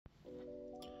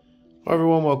Hi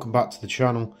everyone, welcome back to the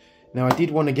channel. Now I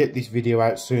did want to get this video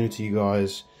out sooner to you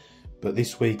guys, but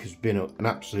this week has been an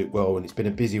absolute whirlwind. It's been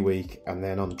a busy week, and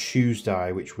then on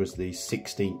Tuesday, which was the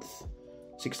 16th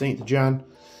of Jan,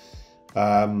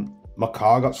 my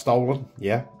car got stolen.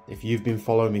 Yeah, if you've been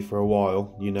following me for a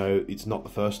while, you know it's not the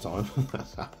first time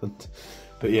that's happened.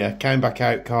 But yeah, came back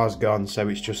out, car's gone, so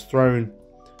it's just thrown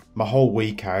my whole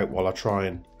week out while I try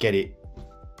and get it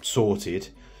sorted.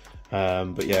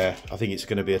 But yeah, I think it's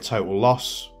going to be a total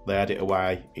loss. They had it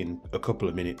away in a couple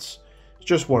of minutes. It's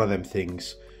just one of them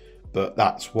things, but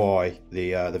that's why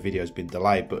the video's been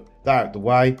delayed. But that out of the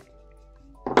way,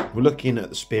 we're looking at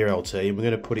the Spear LT and we're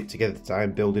going to put it together today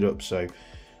and build it up. So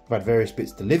we've had various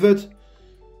bits delivered,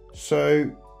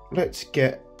 so let's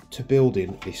get to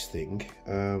building this thing.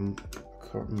 I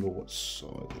can't remember what size.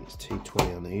 I think it's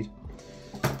T20 I need.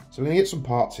 So we're going to get some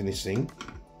parts in this thing,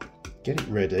 get it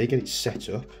ready, get it set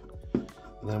up,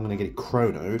 and then I'm going to get it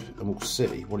chronoed and we'll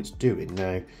see what it's doing.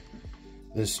 Now,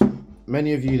 there's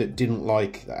many of you that didn't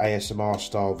like the ASMR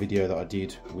style video that I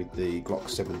did with the Glock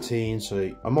 17,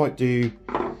 so I might do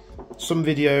some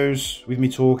videos with me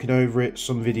talking over it,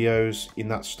 some videos in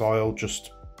that style,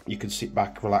 just you can sit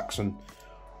back, relax and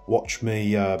watch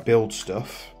me build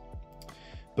stuff.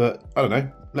 But I don't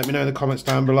know, let me know in the comments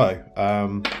down below.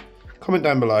 Comment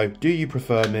down below, do you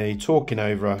prefer me talking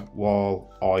over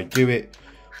while I do it,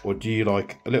 or do you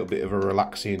like a little bit of a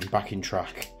relaxing backing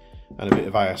track and a bit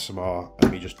of ASMR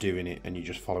and me just doing it and you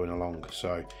just following along?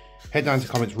 So head down to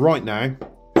comments right now,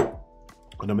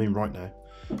 and I mean right now,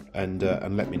 and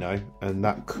let me know, and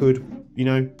that could, you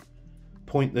know,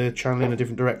 point the channel in a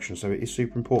different direction, so it is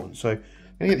super important. So I'm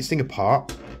gonna get this thing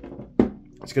apart.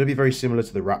 It's gonna be very similar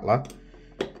to the Rattler.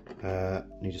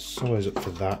 Need a size up for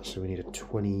that, so we need a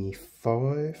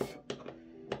 25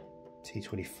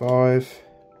 T25,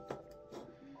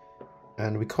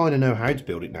 and we kind of know how to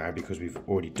build it now because we've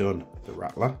already done the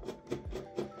Rattler.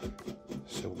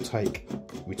 So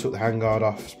we took the handguard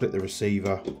off, split the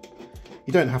receiver.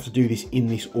 You don't have to do this in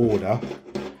this order,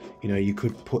 you know, you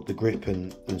could put the grip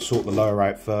and sort the lower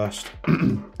out first.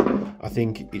 I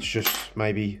think it's just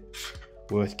maybe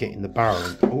worth getting the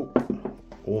barrel. Oh,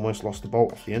 almost lost the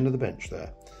bolt off the end of the bench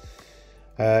there.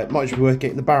 It might just be worth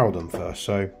getting the barrel done first.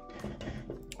 So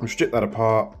we'll strip that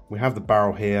apart. We have the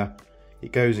barrel here.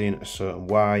 It goes in a certain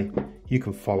way. You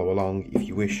can follow along if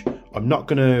you wish. I'm not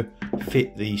going to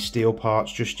fit the steel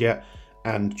parts just yet.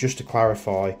 And just to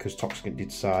clarify, because Toxicant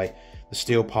did say, the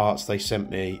steel parts they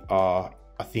sent me are,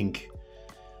 I think,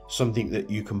 something that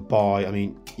you can buy. I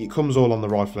mean, it comes all on the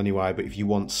rifle anyway, but if you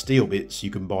want steel bits, you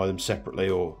can buy them separately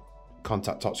or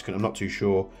contact Toxicant. I'm not too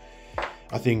sure.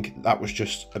 I think that was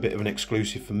just a bit of an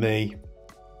exclusive for me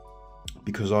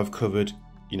because I've covered,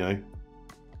 you know,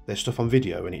 their stuff on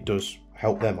video and it does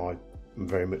help them. I'm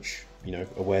very much, you know,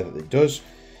 aware that it does,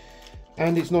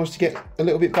 and it's nice to get a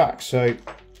little bit back. So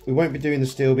we won't be doing the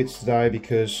steel bits today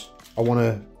because I want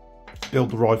to build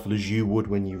the rifle as you would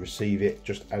when you receive it,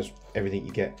 just as everything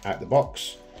you get out the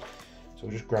box. So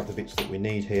we'll just grab the bits that we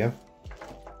need here.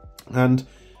 And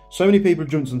so many people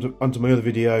have jumped onto my other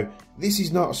video. This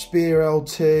is not a Spear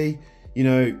LT, you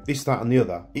know, this, that and the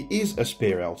other. It is a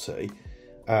Spear LT,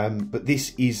 but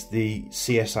this is the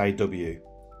CSAW.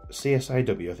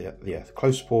 CSAW, I think, yeah,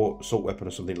 Close Support Assault Weapon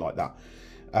or something like that.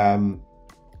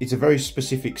 It's a very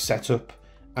specific setup,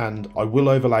 and I will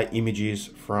overlay images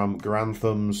from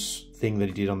Garantham's thing that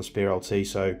he did on the Spear LT.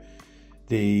 So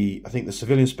I think the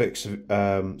civilian spec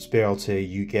Spear LT,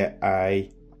 you get a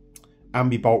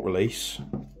ambi bolt release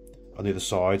on the other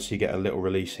side, so you get a little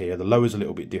release here. The lower's a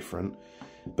little bit different,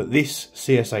 but this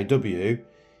CSAW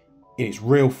in its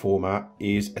real format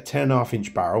is a 10.5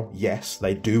 inch barrel. Yes,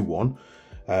 they do one,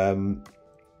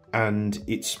 and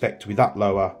it's spec'd with that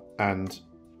lower, and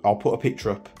I'll put a picture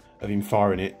up of him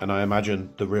firing it, and I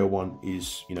imagine the real one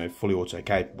is, you know, fully auto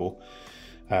capable.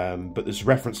 But there's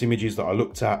reference images that I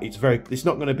looked at. It's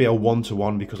not going to be a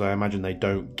one-to-one because I imagine they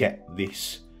don't get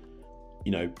this,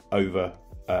 you know, over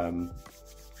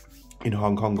in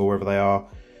Hong Kong or wherever they are.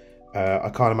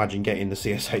 I can't imagine getting the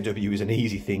CSAW is an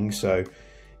easy thing, so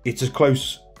it's as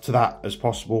close to that as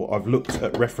possible. I've looked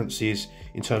at references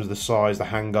in terms of the size, the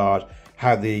handguard,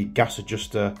 how the gas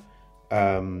adjuster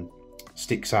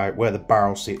sticks out, where the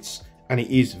barrel sits, and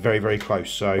it is very, very close.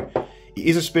 So it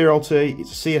is a Spear LT,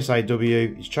 it's a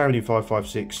CSAW, it's Chrono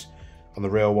 556 on the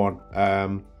real one.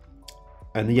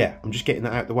 And yeah, I'm just getting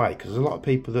that out of the way because there's a lot of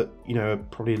people that, you know, are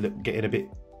probably getting a bit,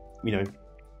 you know,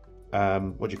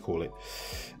 what do you call it?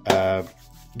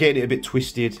 Getting it a bit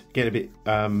twisted, getting a bit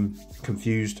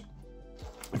confused.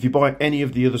 If you buy any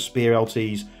of the other Spear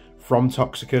LTs from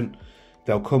Toxicant,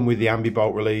 they'll come with the ambi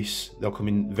bolt release. They'll come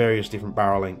in various different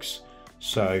barrel lengths.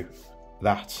 So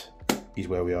that is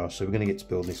where we are. So we're going to get to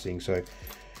build this thing. So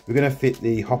we're going to fit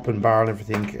the hop and barrel and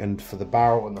everything, and for the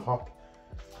barrel and the hop,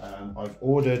 I've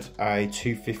ordered a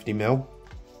 250mm,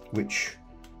 which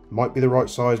might be the right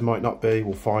size, might not be,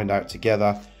 we'll find out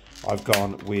together. I've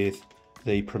gone with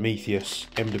the Prometheus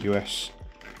MWS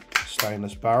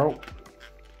stainless barrel.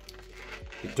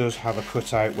 It does have a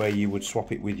cutout where you would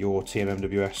swap it with your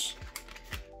TM-MWS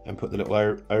and put the little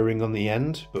O-ring on the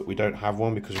end, but we don't have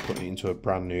one because we're putting it into a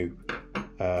brand new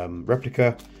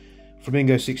replica.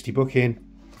 Flamingo 60 booking.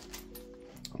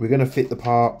 We're going to fit the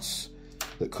parts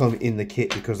that come in the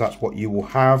kit because that's what you will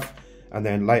have, and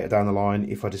then later down the line,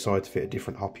 if I decide to fit a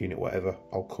different hop unit, whatever,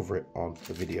 I'll cover it on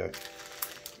the video.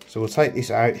 So we'll take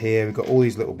this out here. We've got all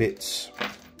these little bits.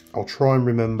 I'll try and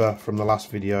remember from the last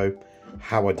video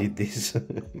how I did this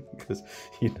because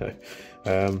you know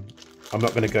I'm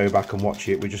not going to go back and watch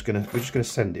it. We're just gonna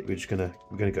send it. We're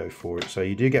gonna go for it. So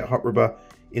you do get hot rubber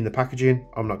in the packaging.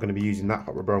 I'm not going to be using that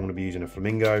hot rubber. I'm going to be using a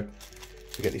Flamingo.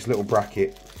 We get this little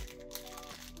bracket.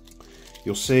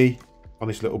 You'll see on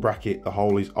this little bracket the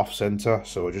hole is off center,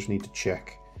 so I just need to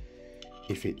check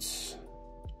if it's,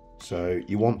 so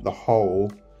you want the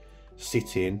hole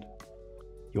sitting,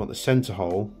 you want the center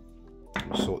hole,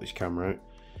 let's sort this camera out,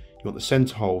 you want the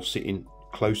center hole sitting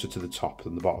closer to the top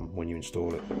than the bottom when you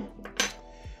install it.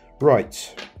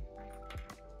 Right,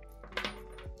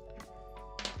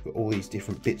 got all these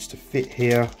different bits to fit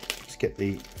here. Let's get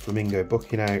the Flamingo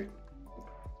booking out.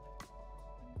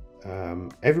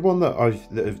 Everyone that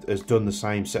has done the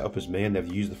same setup as me and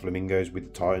they've used the Flamingos with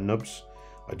the Titan nubs,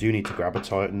 I do need to grab a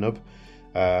Titan nub,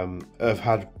 have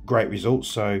had great results,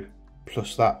 so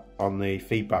plus that on the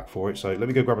feedback for it. So let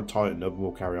me go grab a Titan nub and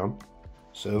we'll carry on.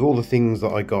 So of all the things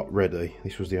that I got ready,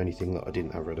 this was the only thing that I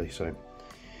didn't have ready. So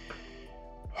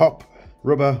hop,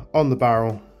 rubber on the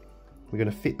barrel, we're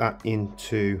going to fit that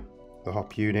into the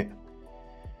hop unit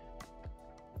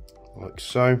like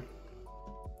so.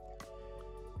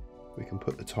 We can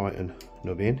put the Titan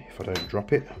nub in if I don't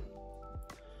drop it.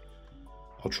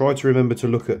 I'll try to remember to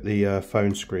look at the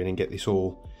phone screen and get this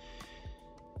all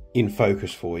in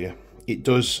focus for you. It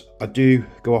does, I do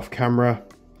go off camera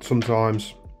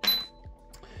sometimes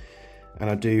and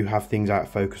I do have things out of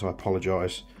focus. I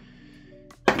apologise.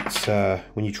 It's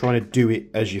when you're trying to do it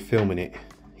as you're filming it,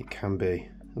 it can be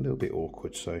a little bit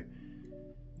awkward. So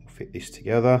we'll fit this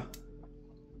together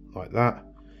like that,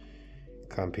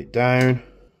 clamp it down.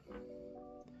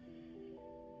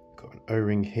 Got an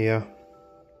O-ring here.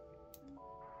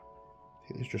 I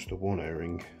think there's just a one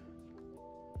O-ring,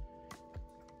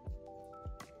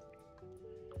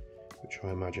 which I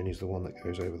imagine is the one that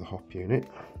goes over the hop unit.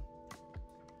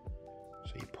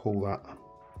 So you pull that,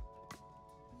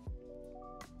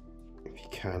 if you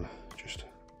can, just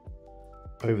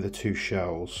over the two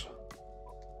shells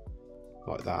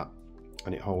like that,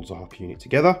 and it holds the hop unit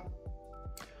together.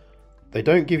 They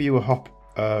don't give you a hop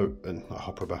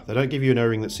rubber. They don't give you an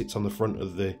O-ring that sits on the front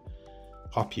of the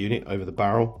hop unit over the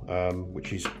barrel,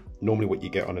 which is normally what you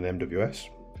get on an MWS.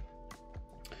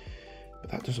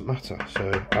 But that doesn't matter.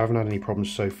 So I haven't had any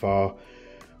problems so far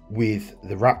with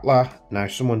the rattler. Now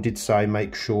someone did say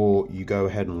make sure you go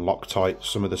ahead and Loctite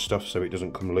some of the stuff so it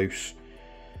doesn't come loose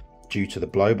due to the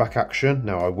blowback action.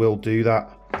 Now I will do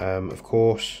that, of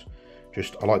course.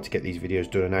 Just I like to get these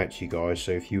videos done and out to you guys,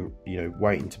 so if you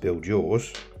waiting to build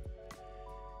yours,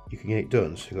 you can get it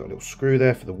done. So you've got a little screw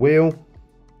there for the wheel.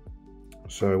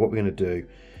 So what we're going to do,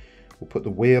 we'll put the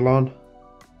wheel on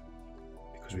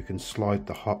because we can slide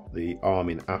the arm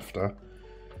in after.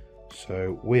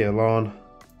 So wheel on,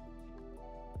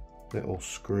 little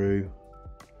screw,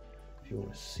 if you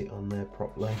want to sit on there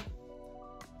properly.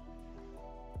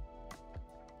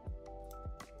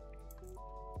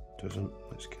 Doesn't,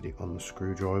 let's get it on the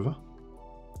screwdriver.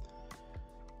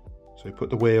 So put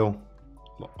the wheel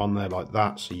on there like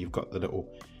that, so you've got the little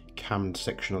cammed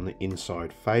section on the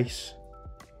inside face,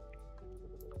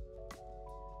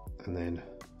 and then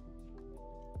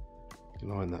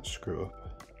line that screw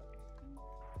up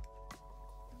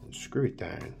and screw it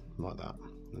down like that,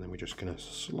 and then we're just going to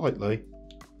slightly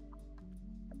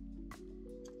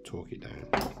torque it down,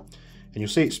 and you'll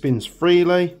see it spins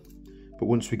freely. But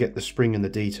once we get the spring and the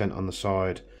detent on the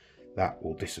side, that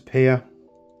will disappear.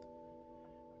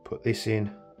 Put this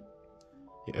in.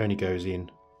 It only goes in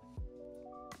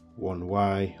one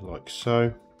way, like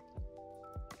so.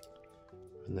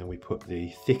 And then we put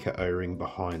the thicker O-ring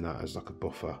behind that as like a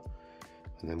buffer.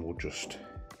 And then we'll just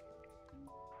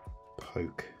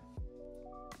poke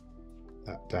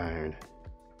that down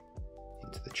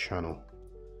into the channel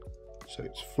so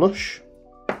it's flush.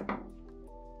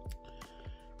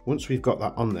 Once we've got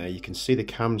that on there, you can see the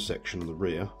cam section on the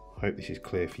rear. hope this is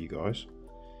clear for you guys.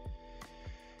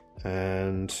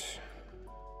 And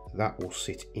that will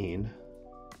sit in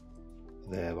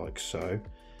there like so,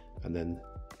 and then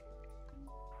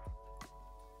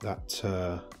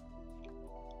that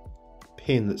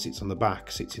pin that sits on the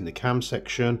back sits in the cam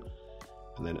section,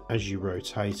 and then as you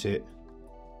rotate it,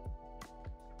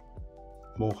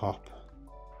 more hop,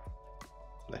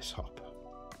 less hop.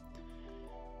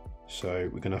 So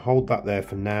we're going to hold that there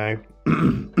for now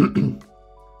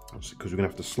because we're going to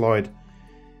have to slide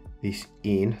this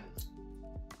in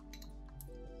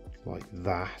like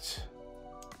that.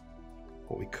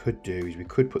 What we could do is we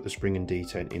could put the spring and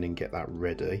detent in and get that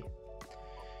ready.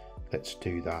 Let's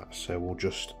do that. So we'll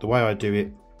just, the way I do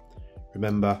it,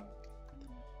 remember,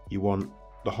 you want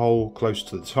the hole close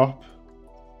to the top,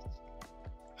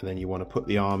 and then you want to put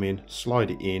the arm in,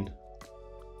 slide it in,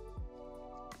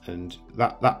 and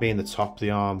that being the top, the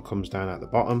arm comes down at the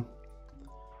bottom.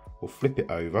 We'll flip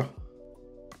it over,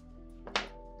 and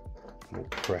we'll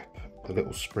prep the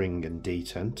little spring and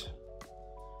detent.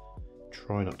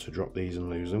 Try not to drop these and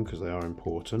lose them because they are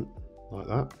important, like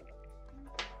that.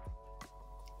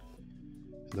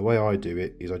 And the way I do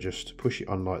it is I just push it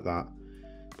on like that,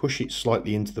 push it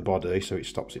slightly into the body so it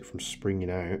stops it from springing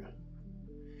out.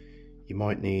 You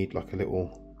might need like a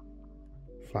little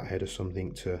flathead or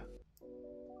something to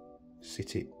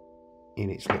sit it in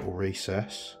its little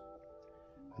recess,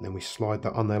 and then we slide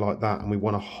that on there like that, and we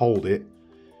want to hold it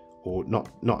or not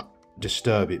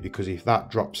disturb it, because if that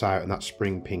drops out and that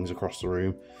spring pings across the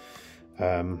room,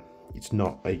 it's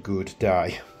not a good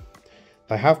day.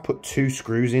 They have put 2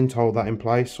 screws in to hold that in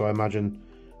place, so I imagine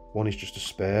one is just a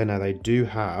spare. Now they do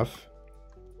have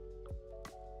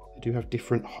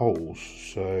different holes,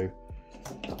 so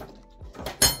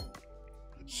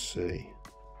let's see.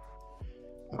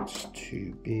 That's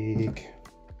too big.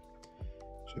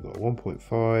 So we've got a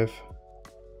 1.5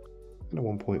 and a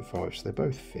 1.5, so they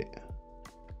both fit.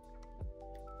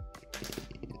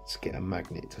 Let's get a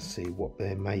magnet to see what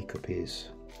their makeup is.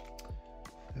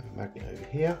 I have a magnet over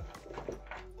here.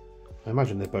 I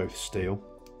imagine they're both steel.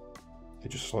 They're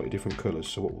just slightly different colours.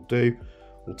 So what we'll do,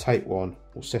 we'll take one,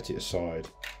 we'll set it aside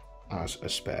as a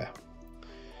spare.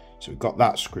 So we've got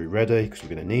that screw ready because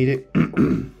we're going to need it.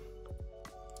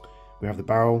 We have the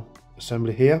barrel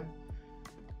assembly here.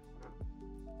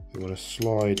 We want to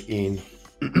slide in.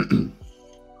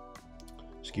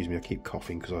 Excuse me, I keep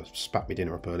coughing because I spat my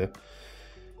dinner up earlier.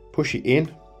 Push it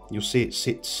in. You'll see it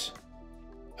sits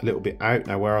a little bit out.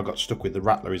 Now where I got stuck with the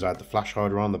rattler is I had the flash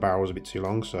hider on. The barrel was a bit too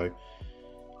long, so you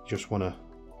just want to,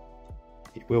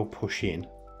 it will push in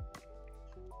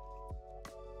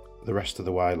the rest of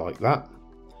the way like that,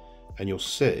 and you'll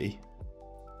see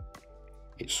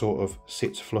it sort of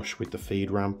sits flush with the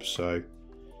feed ramp, so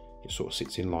it sort of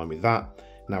sits in line with that.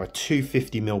 Now a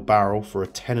 250mm barrel for a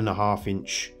 10.5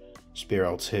 inch Spear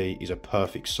LT is a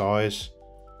perfect size.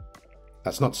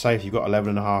 That's not to say if you've got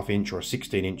 11.5 inch or a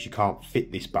 16 inch you can't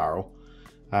fit this barrel,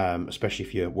 especially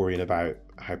if you're worrying about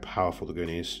how powerful the gun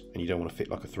is and you don't want to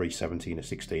fit like a 370 and a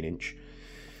 16 inch.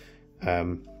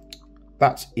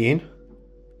 That's in.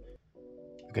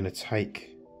 We're going to take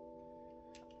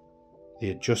the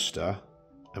adjuster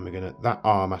and we're going to, that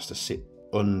arm has to sit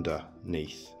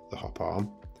underneath the hop arm,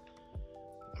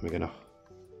 and we're going to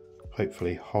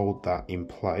hopefully hold that in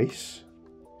place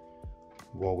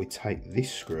while we take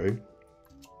this screw,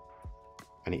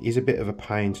 and it is a bit of a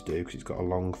pain to do because it's got a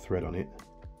long thread on it,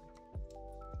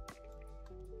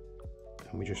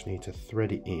 and we just need to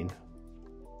thread it in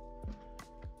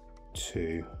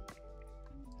to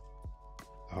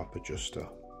the hop adjuster.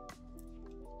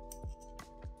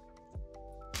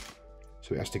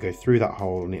 So it has to go through that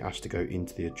hole and it has to go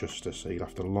into the adjuster, so you'll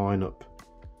have to line up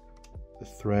the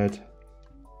thread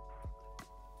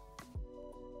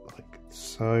like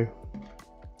so,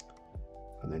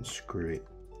 and then screw it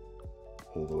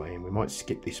all the way in. We might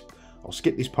skip this, I'll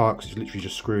skip this part because it's literally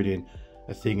just screwed in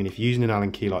a thing, and if you're using an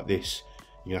Allen key like this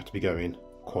you have to be going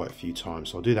quite a few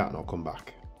times, so I'll do that and I'll come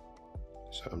back.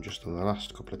 So I'm just on the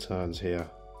last couple of turns here,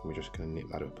 and we're just going to nip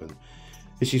that up, and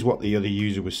this is what the other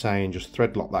user was saying, just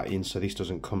thread lock that in so this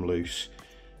doesn't come loose.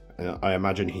 And I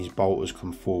imagine his bolt has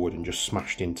come forward and just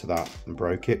smashed into that and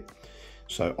broke it.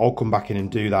 So I'll come back in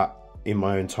and do that in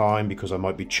my own time because I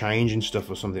might be changing stuff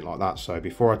or something like that. So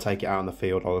before I take it out in the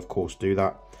field, I'll of course do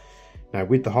that. Now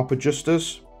with the hop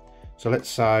adjusters, so let's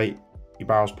say your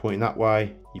barrel's pointing that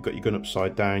way, you've got your gun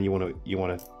upside down, you want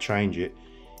to change it.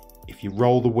 If you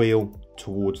roll the wheel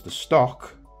towards the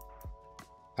stock,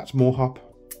 that's more hop.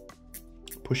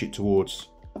 Push it towards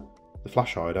the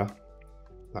flash hider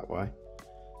that way,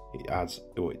 it adds,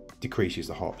 or it decreases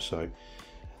the hop. So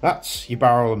that's your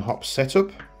barrel and hop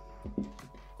setup.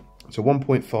 It's a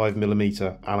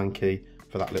 1.5mm Allen key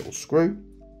for that little screw.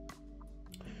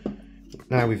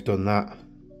 Now we've done that,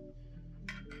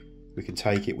 we can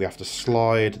take it. We have to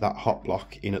slide that hot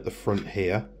block in at the front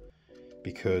here,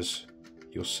 because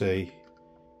you'll see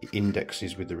it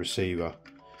indexes with the receiver,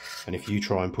 and if you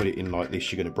try and put it in like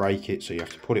this, you're going to break it. So you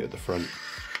have to put it at the front,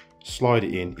 slide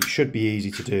it in. It should be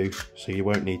easy to do, so you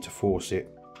won't need to force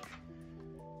it.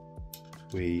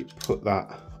 We put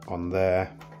that on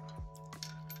there,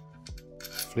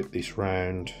 flip this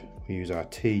round. We use our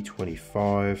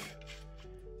T25,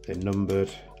 they're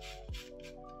numbered.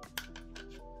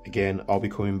 Again, I'll be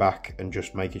coming back and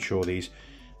just making sure these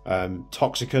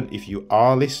Toxicant, if you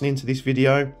are listening to this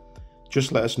video,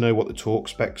 just let us know what the torque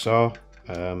specs are,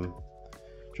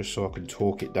 just so I can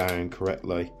torque it down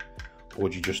correctly. Or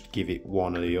do you just give it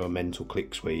one of your mental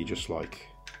clicks where you just like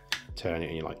turn it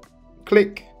and you're like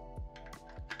click,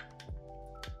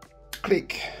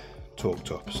 click,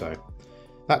 torqued up. So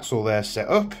that's all there set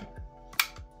up.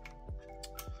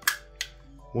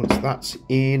 Once that's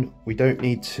in, we don't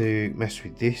need to mess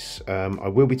with this. I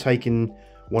will be taking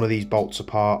one of these bolts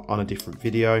apart on a different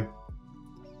video.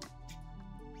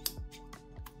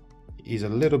 It is a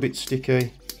little bit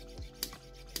sticky.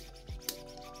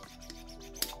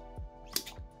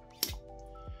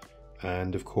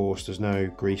 And of course, there's no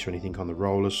grease or anything on the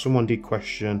rollers. Someone did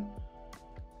question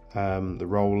the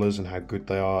rollers and how good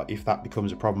they are. If that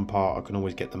becomes a problem part, I can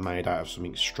always get them made out of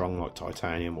something strong like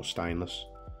titanium or stainless.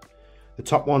 The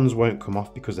top ones won't come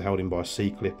off because they're held in by a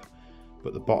C-clip,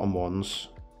 but the bottom ones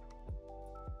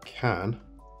can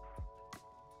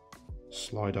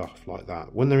slide off like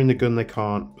that. When they're in the gun they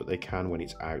can't, but they can when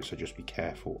it's out, so just be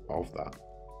careful of that.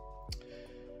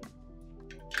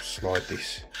 Slide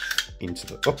this into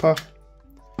the upper.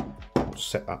 We'll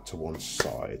set that to one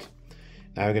side.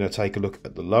 Now we're going to take a look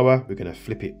at the lower. We're going to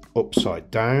flip it upside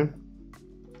down.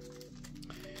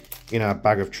 In our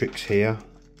bag of tricks here,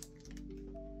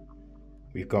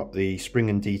 we've got the spring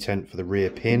and detent for the rear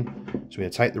pin. So we're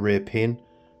going to take the rear pin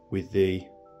with the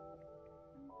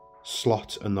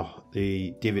slot and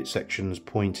the divot sections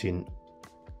pointing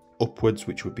upwards,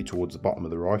 which would be towards the bottom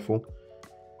of the rifle.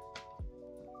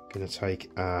 Going to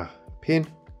take our pin.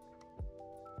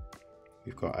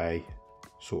 We've got a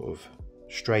sort of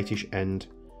straightish end,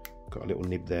 got a little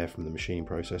nib there from the machining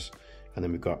process, and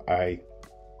then we've got a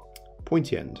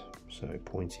pointy end. So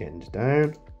pointy end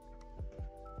down.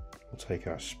 We'll take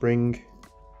our spring,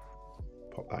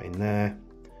 pop that in there.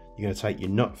 You're going to take your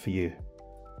nut for your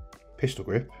pistol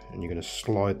grip and you're going to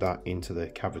slide that into the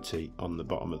cavity on the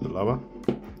bottom of the lower.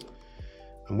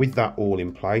 And with that all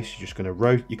in place, you're just going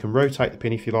to you can rotate the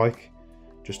pin if you like,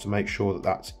 just to make sure that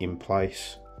that's in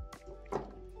place.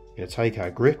 You're going to take our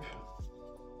grip,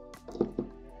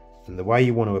 and the way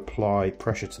you want to apply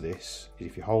pressure to this is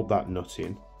if you hold that nut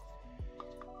in,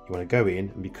 you want to go in,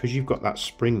 and because you've got that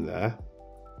spring there,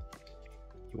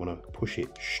 you want to push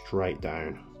it straight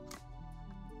down.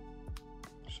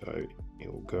 So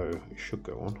it will go, it should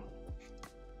go on.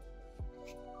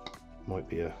 Might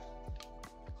be a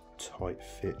tight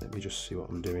fit. Let me just see what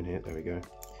I'm doing here. There we go.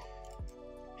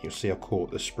 You'll see I caught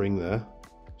the spring there.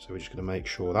 So we're just going to make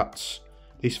sure that's,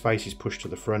 this face is pushed to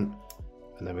the front,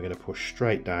 and then we're going to push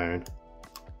straight down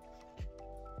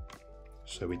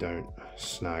so we don't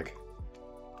snag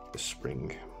the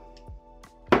spring.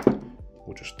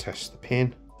 We'll just test the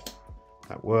pin.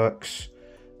 That works.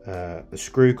 The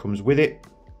screw comes with it.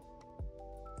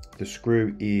 The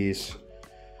screw is,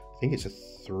 I think it's a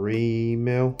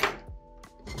 3mm.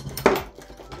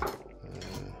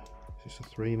 Is this a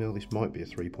 3mm? This might be a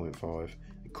 3.5.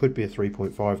 It could be a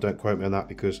 3.5. Don't quote me on that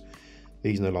because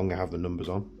these no longer have the numbers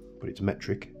on, but it's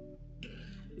metric.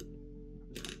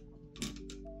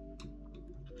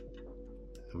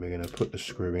 And we're going to put the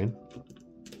screw in.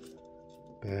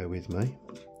 Bear with me.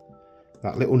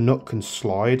 That little nut can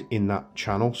slide in that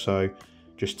channel, so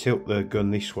just tilt the gun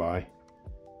this way,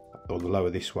 or the lower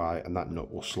this way, and that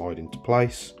nut will slide into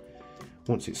place.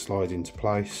 Once it slides into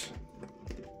place,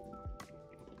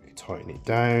 we can tighten it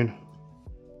down.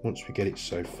 Once we get it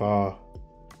so far,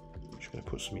 I'm just going to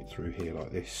put something through here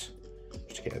like this,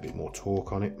 just to get a bit more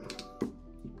torque on it.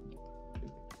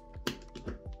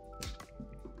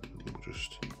 We'll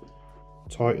just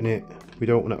tighten it. We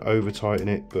don't want to over tighten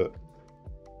it, but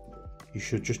you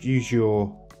should just use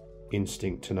your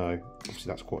instinct to know. Obviously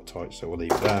that's quite tight, so we'll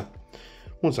leave it there.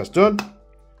 Once that's done,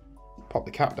 pop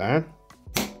the cap down.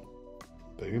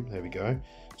 Boom, there we go.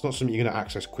 It's not something you're going to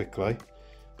access quickly,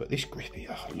 but this grip,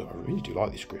 oh, look, I really do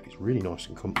like this grip. It's really nice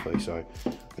and comfy, so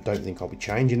I don't think I'll be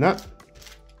changing that.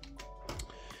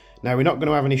 Now we're not going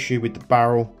to have an issue with the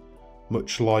barrel,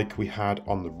 much like we had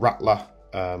on the Rattler.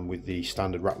 with the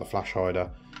standard Rattler flash hider,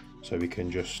 so we can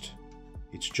just,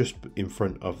 it's just in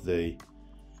front of the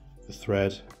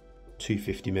thread.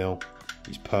 250mm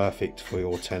is perfect for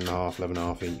your 10.5,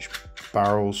 11.5 inch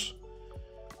barrels.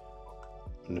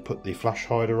 I'm going to put the flash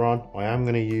hider on. I am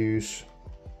going to use,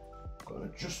 got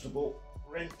an adjustable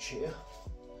wrench here.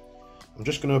 I'm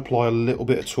just going to apply a little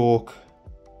bit of torque.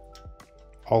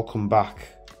 I'll come back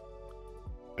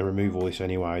and remove all this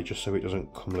anyway, just so it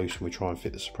doesn't come loose when we try and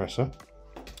fit the suppressor.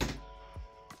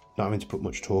 Not having to put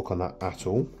much torque on that at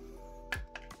all.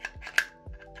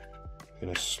 I'm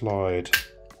going to slide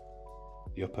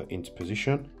the upper into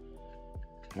position.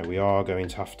 Now we are going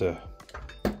to have to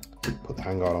put the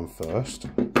handguard on first,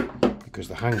 because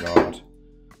the handguard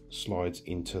slides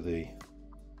into the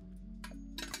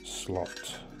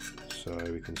slot, so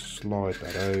we can slide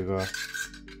that over.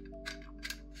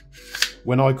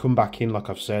 When I come back in, like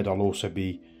I've said, I'll also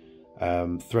be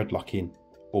thread locking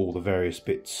all the various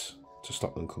bits to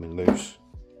stop them coming loose,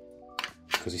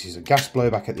 because this is a gas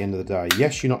blowback at the end of the day.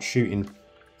 Yes, you're not shooting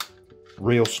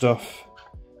real stuff,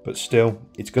 but still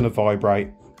it's going to vibrate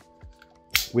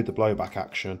with the blowback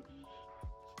action.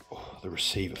 Oh, the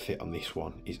receiver fit on this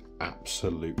one is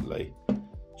absolutely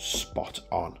spot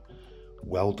on.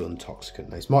 Well done, Toxicant.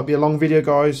 Now, this might be a long video,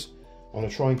 guys. I'm going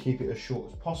to try and keep it as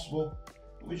short as possible,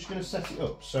 but we're just going to set it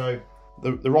up. So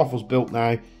the rifle's built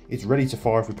now. It's ready to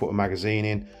fire if we put a magazine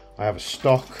in. I have a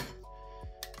stock.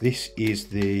 This is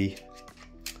the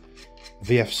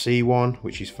VFC one,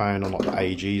 which is found on like the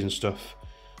AGs and stuff.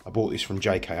 I bought this from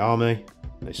JK Army.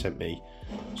 They sent me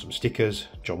some stickers,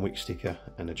 John Wick sticker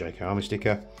and a JK Army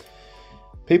sticker.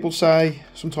 People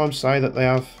sometimes say that they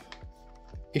have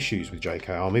issues with JK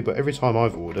Army, but every time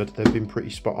I've ordered, they've been pretty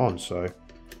spot on, so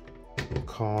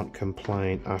can't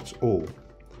complain at all.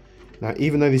 Now,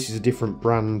 even though this is a different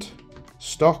brand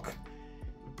stock,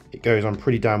 it goes on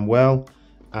pretty damn well,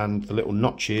 and the little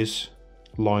notches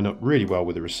line up really well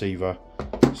with the receiver,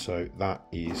 so that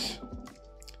is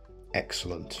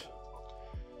excellent.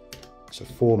 It's a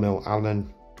 4mm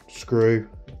Allen screw,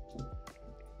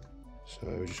 so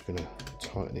we're just going to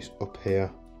tighten this up here.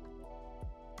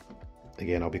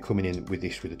 Again, I'll be coming in with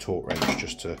this with a torque wrench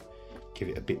just to give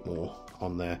it a bit more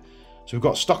on there. So we've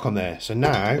got stock on there. So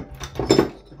now,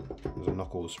 as I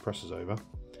knock all the suppressors over,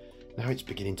 now it's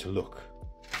beginning to look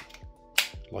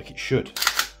like it should.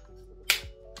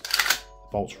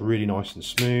 The bolt's really nice and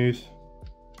smooth.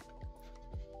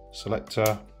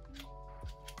 Selector.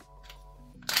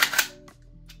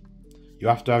 You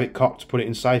have to have it cocked to put it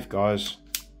in safe, guys.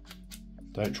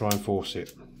 Don't try and force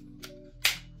it.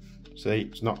 See,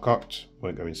 it's not cocked,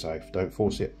 won't go in safe. Don't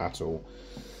force it at all.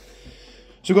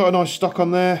 So we've got a nice stock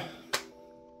on there.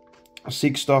 A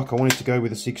SIG stock. I wanted to go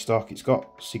with a SIG stock. It's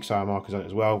got 6 hour markers on it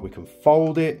as well. We can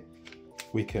fold it.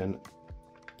 We can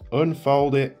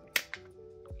unfold it.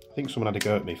 I think someone had a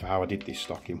go at me for how I did this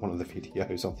stock in one of the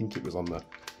videos. I think it was on the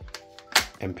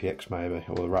MPX maybe,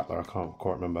 or the Rattler, I can't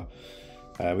quite remember.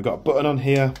 We've got a button on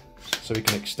here so we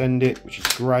can extend it, which is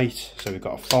great. So we've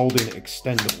got a folding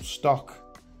extendable stock.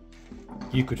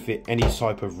 You could fit any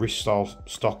type of wrist style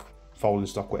stock, folding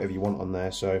stock, whatever you want on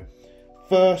there. So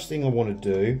first thing I want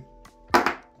to do,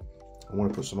 I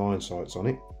want to put some iron sights on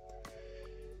it.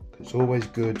 It's always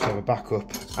good to have a backup,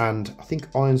 and I think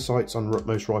iron sights on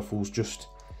most rifles just,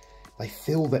 they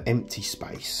fill the empty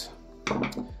space.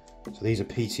 So these are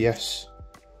PTS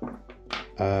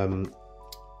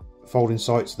folding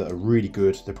sights that are really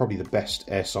good. They're probably the best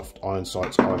airsoft iron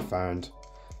sights I've found.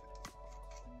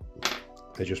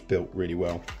 They're just built really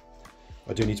well.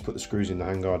 I do need to put the screws in the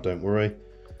handguard, don't worry.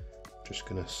 Just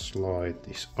gonna slide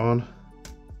this on,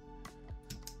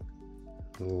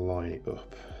 line it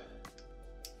up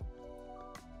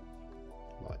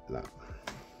like that,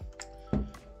 and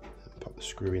pop the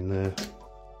screw in there.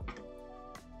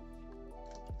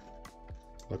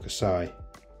 Like I say,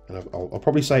 and I'll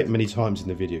probably say it many times in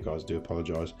the video, guys, I do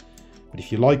apologise, but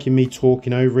if you're liking me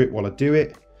talking over it while I do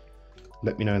it,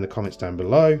 let me know in the comments down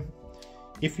below.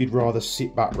 If you'd rather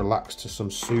sit back, relax to some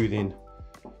soothing,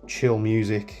 chill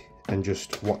music and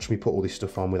just watch me put all this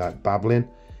stuff on without babbling,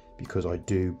 because I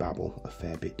do babble a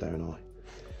fair bit, don't I?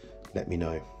 Let me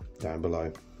know down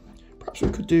below. Perhaps we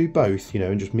could do both, you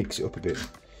know, and just mix it up a bit.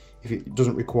 If it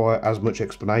doesn't require as much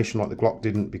explanation like the Glock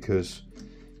didn't, because,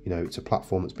 you know, it's a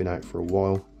platform that's been out for a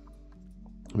while,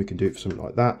 we can do it for something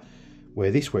like that.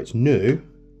 Where it's new,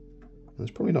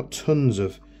 there's probably not tons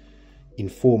of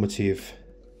informative,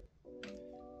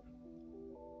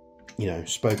 you know,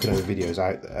 spoken over videos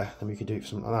out there, and we could do it for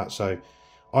something like that. So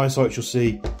iron sights, you'll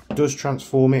see, does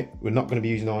transform it. We're not going to be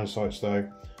using iron sights though.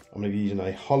 I'm going to be using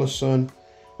a Holosun.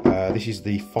 This is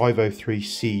the 503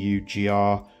 CU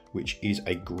GR which is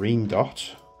a green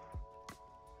dot.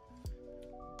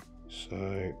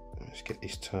 So let's get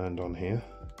this turned on here.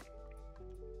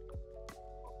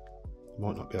 You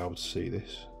might not be able to see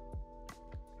this.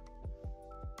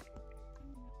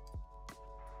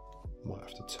 Might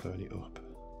have to turn it up.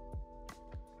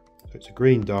 So it's a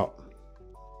green dot,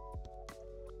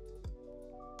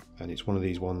 and it's one of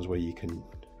these ones where you can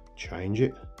change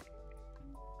it.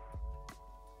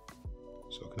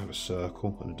 So I can have a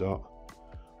circle and a dot,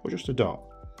 or just a dot.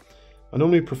 I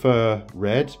normally prefer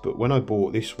red, but when I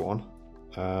bought this one,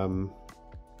 I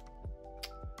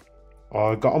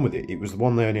got on with it. It was the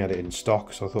one they only had it in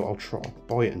stock, so I thought I'll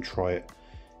buy it and try it.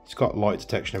 It's got light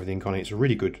detection, everything on it. It's a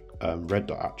really good red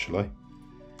dot actually.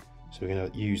 So we're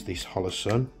going to use this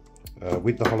Holosun.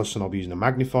 With the Holosun I'll be using a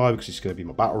magnifier because it's going to be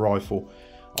my battle rifle.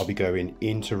 I'll be going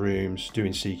into rooms,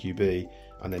 doing CQB,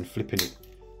 and then flipping it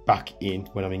back in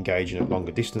when I'm engaging at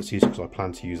longer distances, because I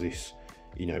plan to use this,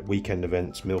 you know, weekend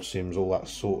events, mil sims, all that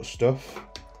sort of stuff.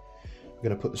 I'm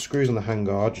going to put the screws on the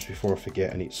handguard just before I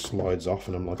forget, and it slides off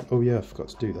and I'm like, oh yeah, I forgot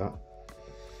to do that.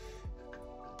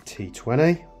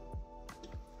 T20.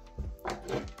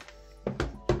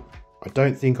 I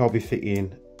don't think I'll be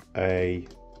fitting a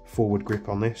forward grip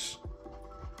on this.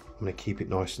 I'm going to keep it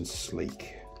nice and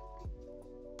sleek.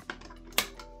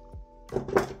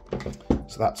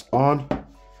 So that's on.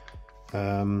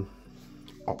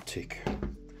 Optic.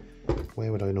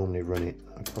 Where would I normally run it?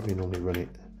 I'd probably normally run it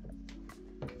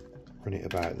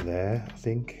about there, I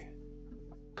think.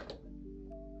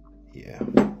 Yeah.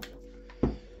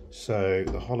 So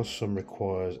the Holosun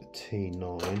requires a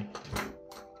T9.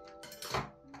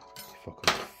 If I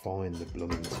can find the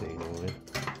blooming T9.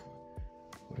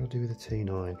 What do I do with the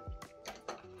T9?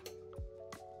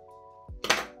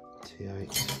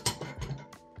 T8.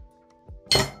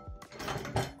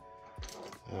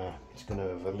 It's going to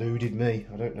have eluded me.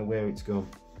 I don't know where it's gone.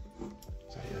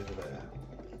 Is that over there?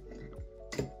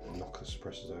 I'll knock the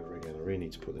suppressors over again. I really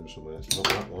need to put them somewhere. It's not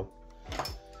that one.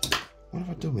 What have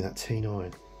I done with that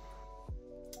T9?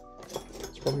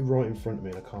 It's probably right in front of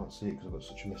me and I can't see it because I've got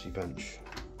such a messy bench.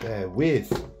 There with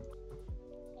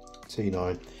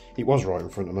T9. It was right in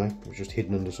front of me. It was just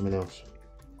hidden under something else.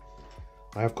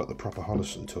 I have got the proper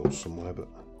Holosun tools somewhere, but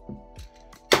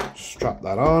just strap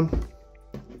that on.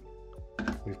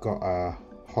 We've got our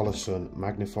Holosun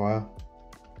magnifier.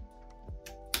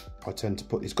 I tend to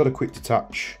put, it's got a quick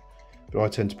detach, but I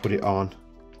tend to put it on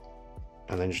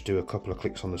and then just do a couple of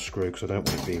clicks on the screw because I don't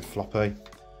want it being floppy.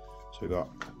 So we've got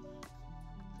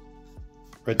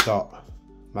red dot,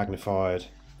 magnified.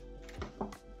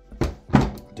 I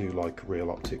do like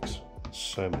real optics, it's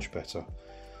so much better.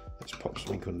 Let's pop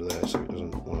something under there so it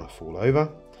doesn't want to fall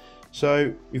over.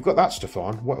 So we've got that stuff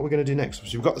on. What are we going to do next?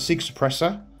 So we've got the SIG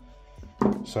suppressor.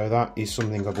 So that is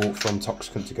something I bought from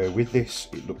Toxicant to go with this.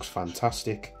 It looks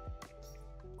fantastic.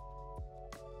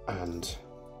 And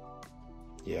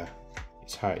yeah,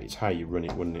 it's how you run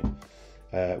it, wouldn't it?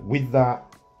 With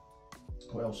that,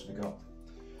 what else have we got?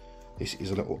 This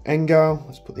is a little Engel.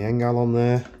 Let's put the Engel on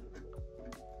there.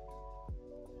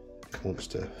 It wants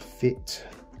to fit.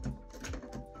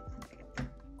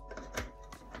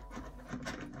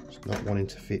 It's not wanting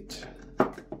to fit.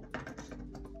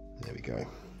 There we go.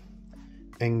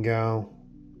 Engel,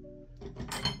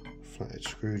 flathead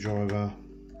screwdriver.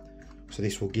 So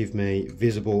this will give me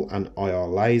visible and IR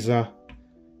laser.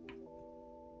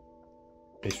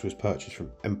 This was purchased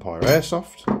from Empire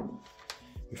Airsoft.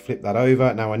 We flip that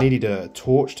over. Now I needed a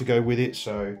torch to go with it,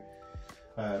 so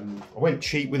I went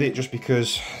cheap with it just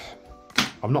because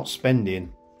I'm not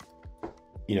spending,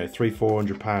 you know,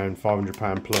 £300–400,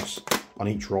 £500 plus on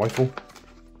each rifle.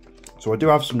 So I do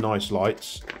have some nice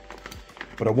lights.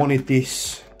 But I wanted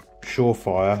this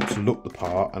Surefire to look the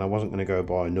part, and I wasn't going to go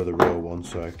buy another real one,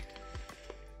 so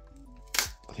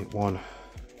I think one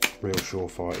real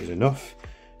Surefire is enough.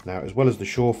 Now, as well as the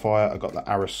Surefire, I got the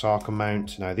Arasaka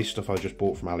mount. Now, this stuff I just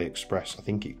bought from AliExpress. I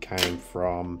think it came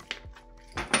from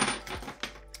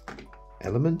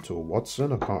Element or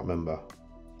Watson. I can't remember.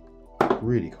 I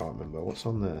really can't remember. What's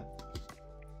on there?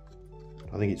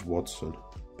 I think it's Watson.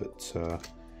 But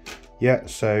yeah,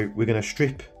 so we're going to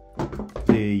strip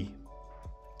the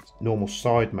normal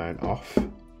side mount off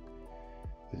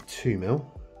with 2mm.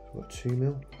 What,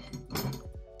 2mm?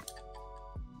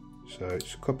 So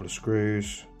it's a couple of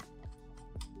screws.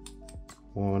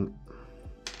 1,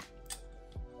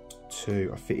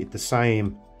 2. I fitted the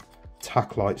same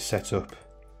tack light setup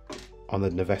on the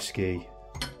Noveski,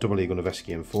 double eagle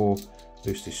Noveski M4.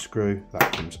 Loose this screw,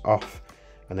 that comes off,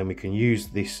 and then we can use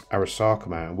this Arasaka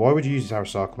mount. Why would you use this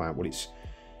Arasaka mount? Well, it's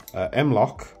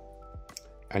M-lock,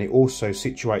 and it also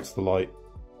situates the light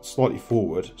slightly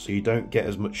forward so you don't get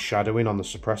as much shadowing on the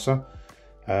suppressor.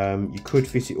 You could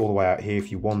fit it all the way out here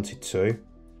if you wanted to,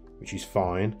 which is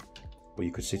fine, or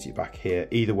you could sit it back here.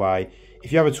 Either way,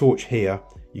 if you have a torch here,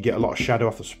 you get a lot of shadow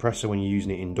off the suppressor when you're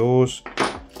using it indoors,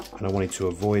 and I wanted to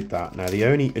avoid that. Now, the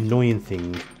only annoying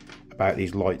thing about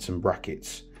these lights and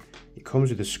brackets, it comes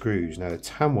with the screws. Now, the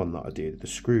tan one that I did, the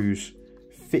screws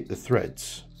fit the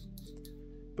threads,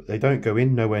 but they don't go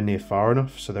in nowhere near far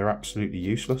enough, so they're absolutely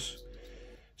useless.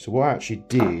 So what I actually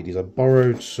did is I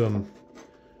borrowed some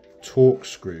Torx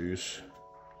screws,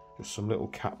 just some little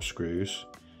cap screws.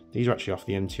 These are actually off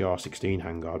the MTR 16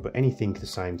 handguard, but anything the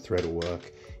same thread will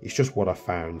work. It's just what I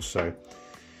found. So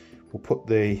we'll put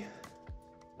the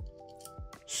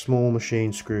small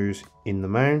machine screws in the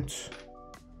mount.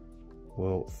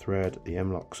 We'll thread the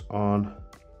M-locks on.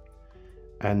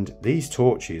 And these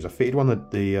torches, I fitted one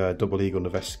of the Double Eagle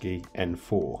Noveski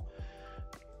N4.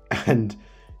 And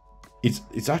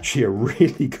it's actually a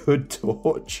really good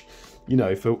torch. You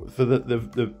know, for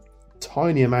the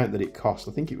tiny amount that it cost.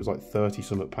 I think it was like 30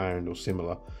 something pound or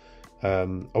similar. I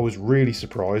was really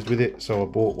surprised with it, so I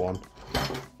bought one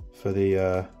for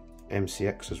the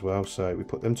MCX as well. So we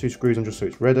put them 2 screws on just so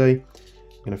it's ready.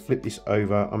 I'm going to flip this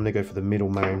over. I'm going to go for the middle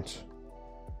mount.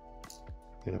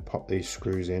 I'm going to pop these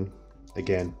screws in.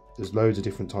 Again, there's loads of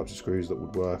different types of screws that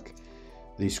would work.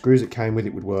 The screws that came with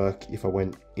it would work if I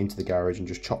went into the garage and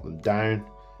just chopped them down,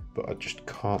 but I just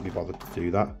can't be bothered to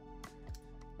do that.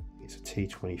 It's a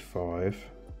T25.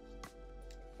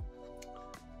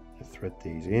 I'll thread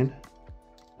these in.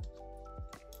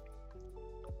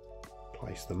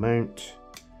 Place the mount.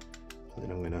 And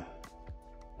then I'm going to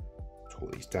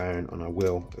taut these down, and I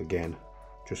will, again,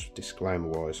 just disclaimer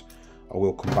wise, I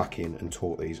will come back in and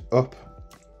taut these up.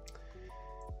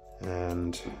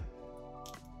 And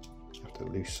I have to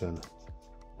loosen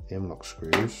the M-lock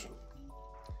screws.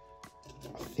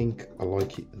 I think I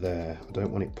like it there. I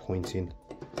don't want it pointing.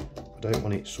 I don't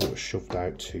want it sort of shoved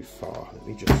out too far. Let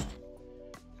me just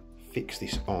fix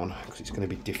this on because it's going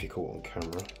to be difficult on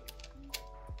camera.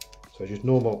 So just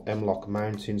normal M-lock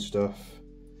mounting stuff.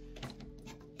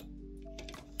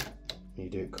 You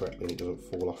do it correctly and it doesn't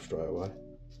fall off straight away.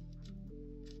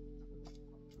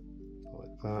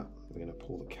 Like that. We're going to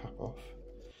pull the cap off.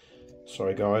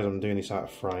 Sorry guys, I'm doing this out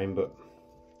of frame, but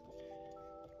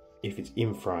if it's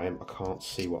in frame, I can't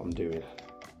see what I'm doing.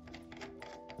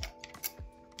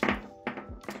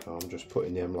 So I'm just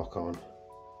putting the M-lock on,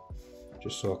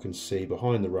 just so I can see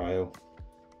behind the rail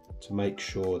to make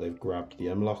sure they've grabbed the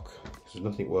M-lock. There's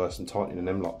nothing worse than tightening an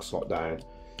M-lock slot down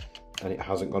and it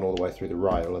hasn't gone all the way through the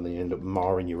rail, and then you end up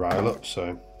marring your rail up.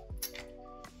 So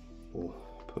we'll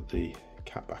put the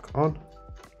cap back on.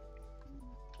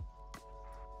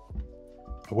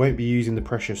 I won't be using the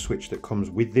pressure switch that comes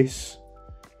with this.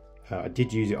 I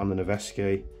did use it on the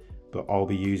Noveski, but I'll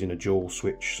be using a dual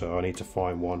switch, so I need to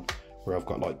find one where I've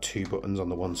got like 2 buttons on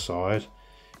the one side.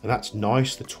 And that's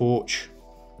nice. The torch,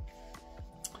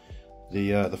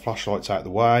 the flashlight's out of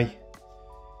the way.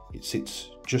 It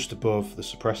sits just above the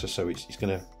suppressor, so it's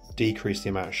going to decrease the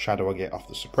amount of shadow I get off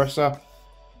the suppressor.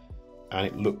 And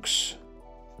it looks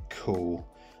cool.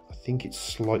 I think it's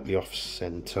slightly off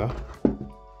center.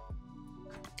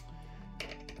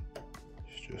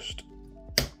 Just,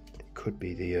 it could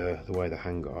be the way the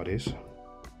handguard is.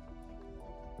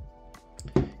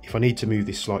 If I need to move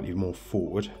this slightly more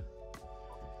forward,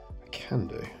 I can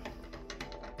do.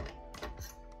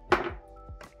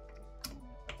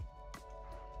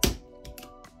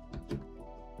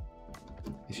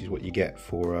 This is what you get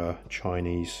for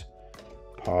Chinese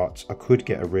parts. I could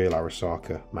get a real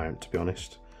Arasaka mount, to be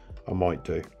honest. I might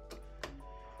do,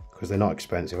 because they're not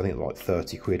expensive. I think like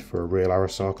 30 quid for a real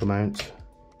Arasaka mount.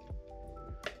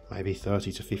 Maybe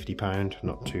 30 to 50 pound,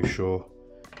 not too sure.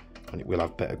 And it will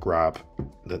have better grab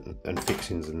and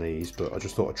fixings than these, but I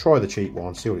just thought I'd try the cheap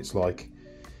one, see what it's like.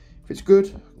 If it's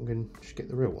good, I'm going to just get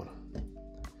the real one.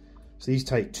 So these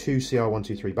take 2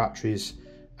 CR123 batteries,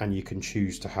 and you can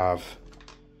choose to have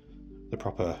the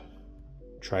proper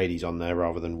tradies on there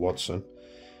rather than Watson.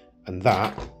 And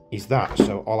that is that.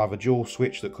 So I'll have a dual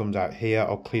switch that comes out here.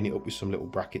 I'll clean it up with some little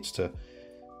brackets to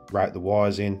route the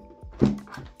wires in.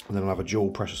 And then I'll have a dual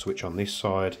pressure switch on this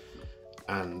side,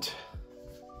 and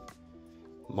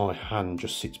my hand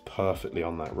just sits perfectly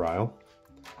on that rail.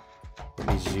 Let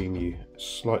me zoom you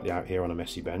slightly out here on a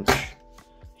messy bench.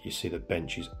 You see the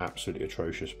bench is absolutely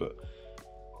atrocious, but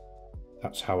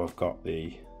that's how I've got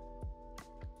the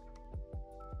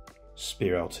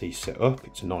Spear LT set up.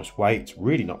 It's a nice weight. It's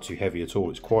really not too heavy at all.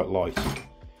 It's quite light.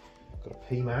 Got a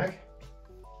P-mag.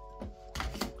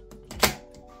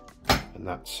 And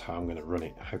that's how I'm going to run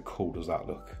it. How cool does that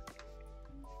look?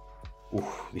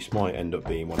 this might end up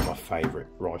being one of my favourite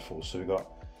rifles. So we've got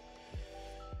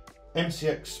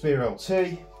MCX Spear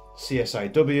LT,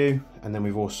 CSAW, and then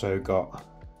we've also got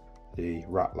the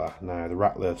Rattler. Now the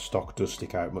Rattler stock does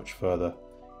stick out much further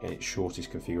in its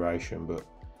shortest configuration, but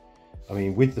I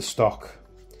mean, with the stock,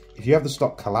 if you have the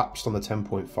stock collapsed on the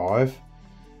 10.5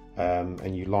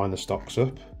 and you line the stocks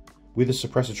up, with the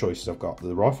suppressor choices I've got,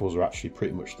 the rifles are actually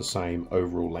pretty much the same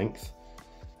overall length.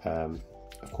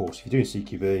 Of course, if you're doing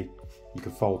CQB, you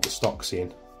can fold the stocks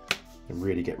in and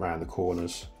really get round the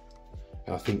corners.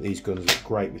 And I think these guns look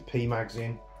great with P-mags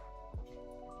in.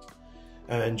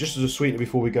 And just as a sweetener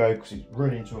before we go, because it's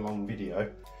running into a long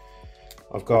video,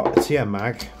 I've got a TM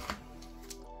mag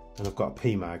and I've got a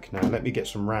P mag. Now let me get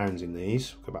some rounds in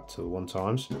these. Go back to the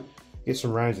 1x. Get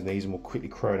some rounds in these and we'll quickly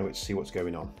chrono it to see what's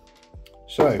going on.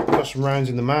 So I've got some rounds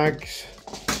in the mags.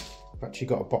 I've actually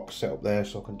got a box set up there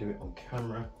so I can do it on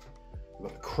camera. I've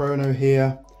got the chrono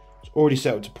here. It's already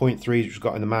set up to 0.3s, which I've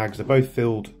got in the mags. They're both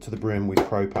filled to the brim with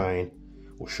propane,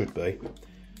 or should be.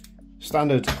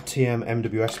 Standard TM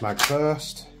MWS mag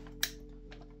first.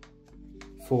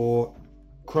 For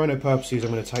chrono purposes,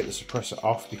 I'm going to take the suppressor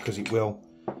off because it will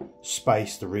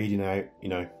space the reading out, you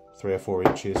know, 3 or 4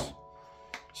 inches.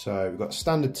 So we've got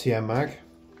standard TM mag.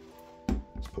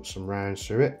 Let's put some rounds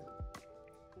through it.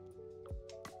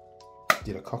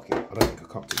 Did I cock it? I don't think I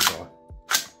cocked it, did I?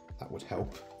 That would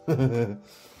help.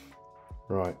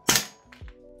 Right.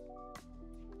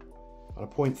 On a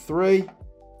 0.3,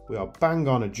 we are bang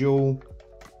on a dual.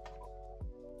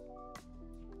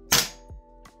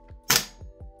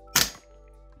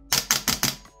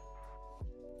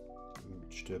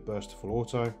 Just do a burst to full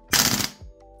auto.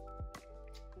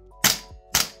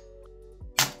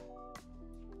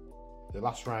 The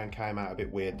last round came out a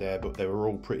bit weird there, but they were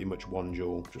all pretty much one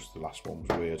dual, just the last one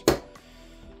was weird.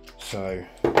 So,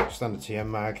 standard TM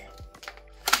mag.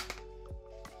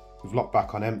 We've locked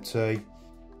back on empty.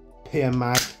 PM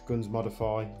mag, guns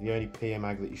modify, the only PM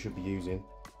mag that you should be using,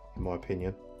 in my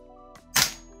opinion.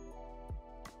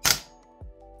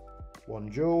 1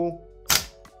 joule,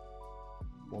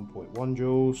 1.1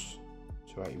 joules,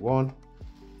 281.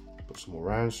 Put some more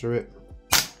rounds through it.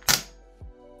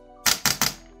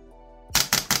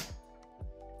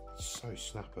 So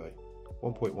snappy.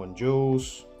 1.1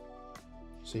 joules.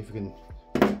 See if we can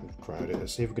crowd it.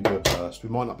 Let's see if we can do a burst. We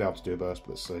might not be able to do a burst,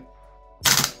 but let's see.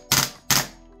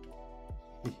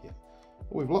 Yeah.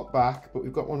 Well, we've locked back, but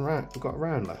we've got one round. We've got a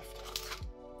round left.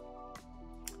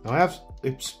 Now I have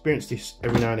experienced this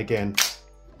every now and again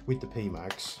with the P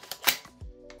mags.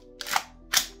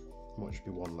 Might just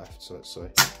be one left, so let's see.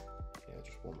 Yeah,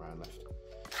 just one round left.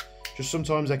 Just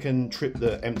sometimes they can trip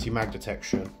the empty mag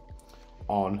detection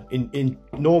on. In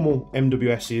normal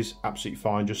MWSs, absolutely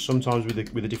fine. Just sometimes with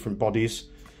the different bodies,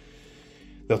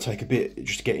 they'll take a bit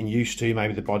just getting used to.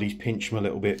 Maybe the bodies pinch them a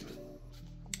little bit.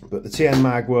 But the TN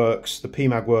mag works, the P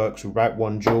mag works with about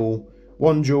 1 joule.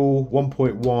 1 joule,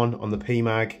 1.1 on the P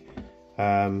mag,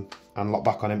 and lock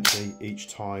back on empty each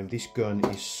time. This gun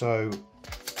is so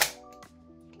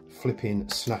flipping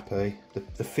snappy.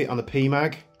 The fit on the P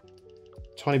mag,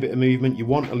 tiny bit of movement. You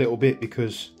want a little bit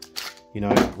because, you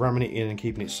know, ramming it in and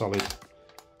keeping it solid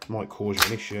might cause you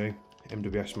an issue.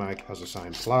 MWS mag has the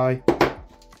same play.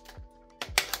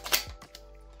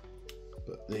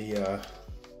 But the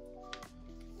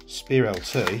Spear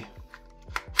LT, in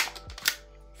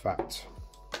fact,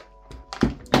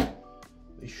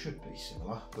 they should be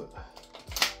similar, but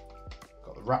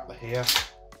got the Rattler here.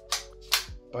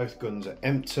 Both guns are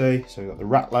empty, so we've got the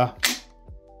Rattler.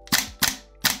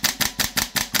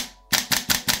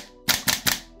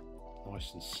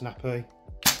 Nice and snappy.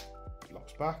 It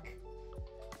locks back.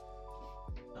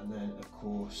 And then, of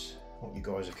course, what you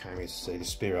guys have came here to see, the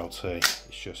Spear LT. It's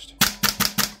just...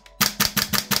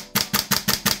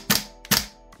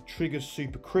 trigger's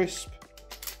super crisp,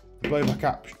 the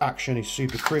blowback action is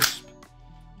super crisp.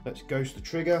 Let's ghost the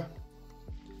trigger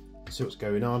and see what's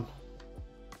going on.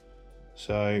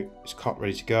 So it's cocked,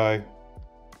 ready to go.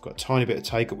 Got a tiny bit of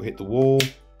take up, we hit the wall,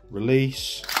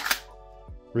 release,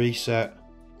 reset.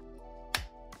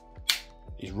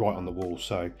 He's right on the wall,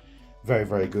 so very,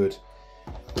 very good.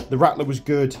 The Rattler was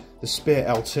good, the Spear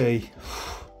LT,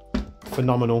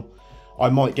 phenomenal. I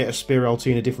might get a Spear LT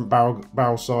in a different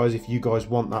barrel size. If you guys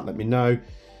want that, let me know.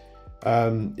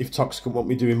 If Toxicant want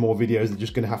me doing more videos, they're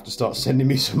just going to have to start sending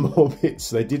me some more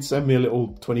bits. They did send me a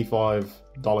little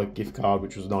 $25 gift card,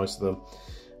 which was nice of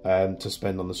them to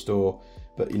spend on the store.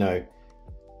 But, you know,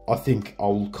 I think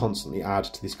I'll constantly add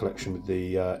to this collection with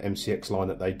the MCX line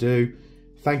that they do.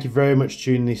 Thank you very much for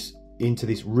tuning into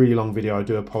this really long video. I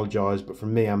do apologise, but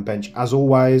from me and Bench, as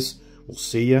always, we'll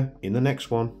see you in the next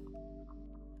one.